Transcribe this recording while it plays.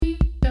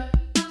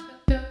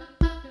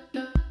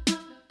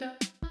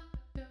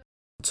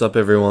What's up,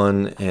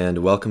 everyone, and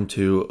welcome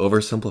to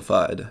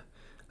Oversimplified,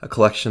 a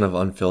collection of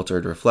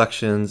unfiltered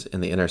reflections in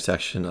the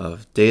intersection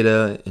of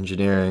data,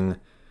 engineering,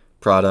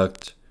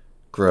 product,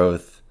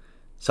 growth,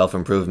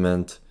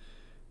 self-improvement,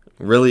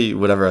 really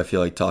whatever I feel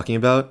like talking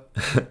about.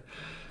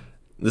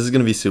 This is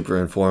going to be super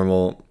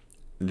informal.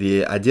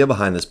 The idea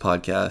behind this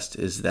podcast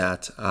is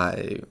that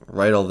I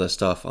write all this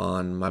stuff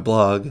on my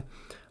blog,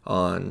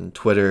 on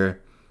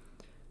Twitter,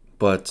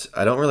 but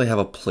I don't really have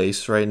a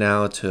place right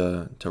now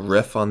to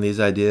riff on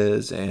these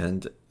ideas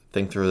and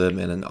think through them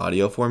in an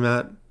audio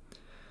format.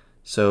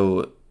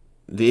 So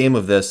the aim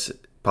of this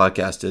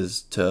podcast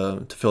is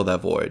to fill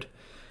that void.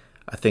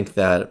 I think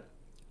that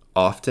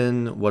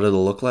often what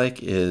it'll look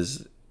like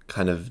is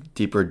kind of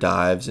deeper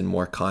dives and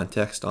more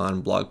context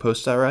on blog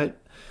posts I write.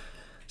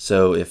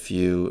 So if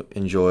you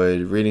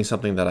enjoyed reading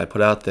something that I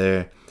put out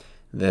there,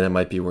 then it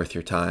might be worth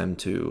your time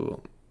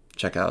to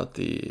check out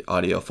the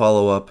audio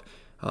follow-up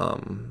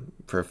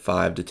for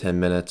 5 to 10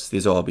 minutes.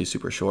 These will all be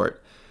super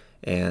short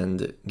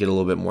and get a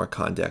little bit more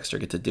context or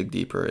get to dig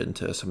deeper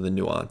into some of the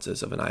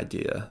nuances of an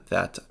idea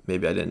that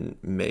maybe I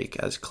didn't make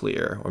as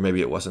clear, or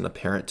maybe it wasn't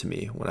apparent to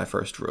me when I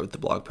first wrote the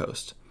blog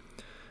post.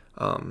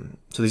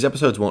 So these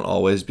episodes won't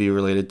always be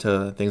related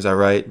to things I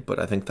write, but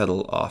I think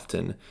that'll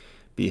often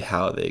be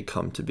how they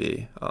come to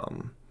be.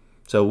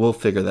 So we'll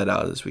figure that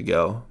out as we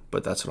go,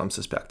 but that's what I'm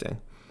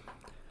suspecting.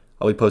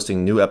 I'll be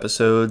posting new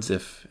episodes,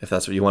 if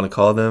that's what you want to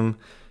call them,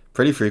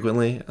 pretty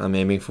frequently. I'm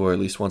aiming for at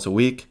least once a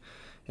week,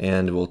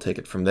 and we'll take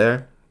it from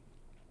there.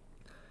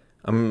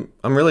 I'm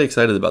really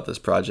excited about this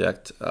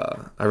project.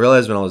 I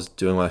realized when I was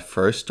doing my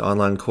first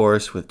online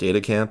course with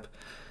DataCamp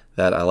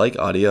that I like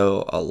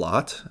audio a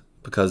lot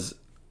because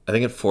I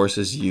think it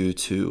forces you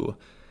to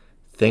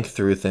think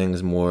through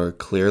things more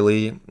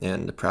clearly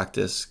and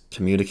practice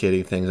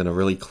communicating things in a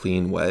really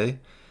clean way.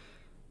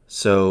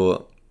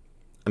 So,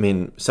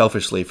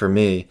 selfishly for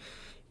me,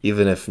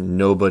 even if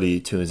nobody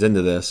tunes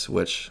into this,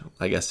 which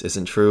I guess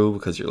isn't true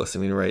because you're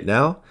listening right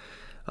now,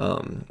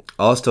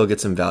 I'll still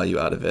get some value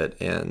out of it.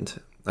 And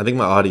I think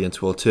my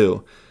audience will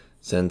too,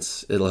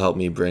 since it'll help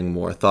me bring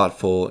more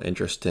thoughtful,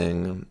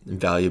 interesting,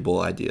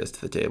 valuable ideas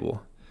to the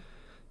table.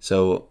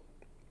 So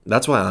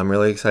that's why I'm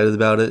really excited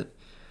about it.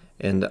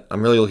 And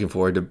I'm really looking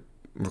forward to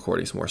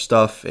recording some more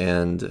stuff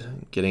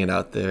and getting it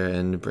out there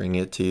and bringing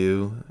it to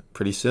you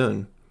pretty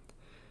soon.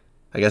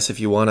 I guess if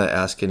you want to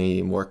ask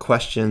any more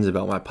questions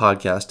about my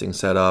podcasting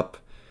setup,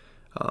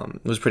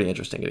 it was pretty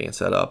interesting getting it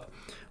set up.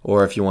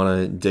 Or if you want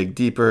to dig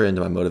deeper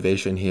into my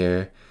motivation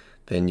here,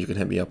 then you can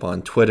hit me up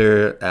on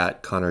Twitter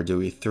at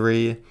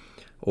ConnorDewey3,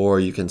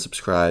 or you can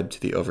subscribe to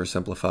the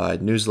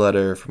Oversimplified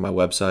newsletter from my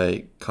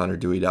website,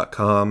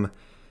 ConnorDewey.com,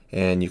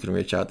 and you can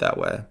reach out that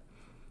way.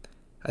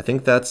 I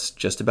think that's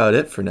just about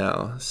it for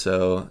now,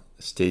 so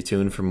stay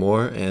tuned for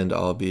more, and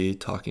I'll be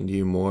talking to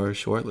you more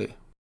shortly.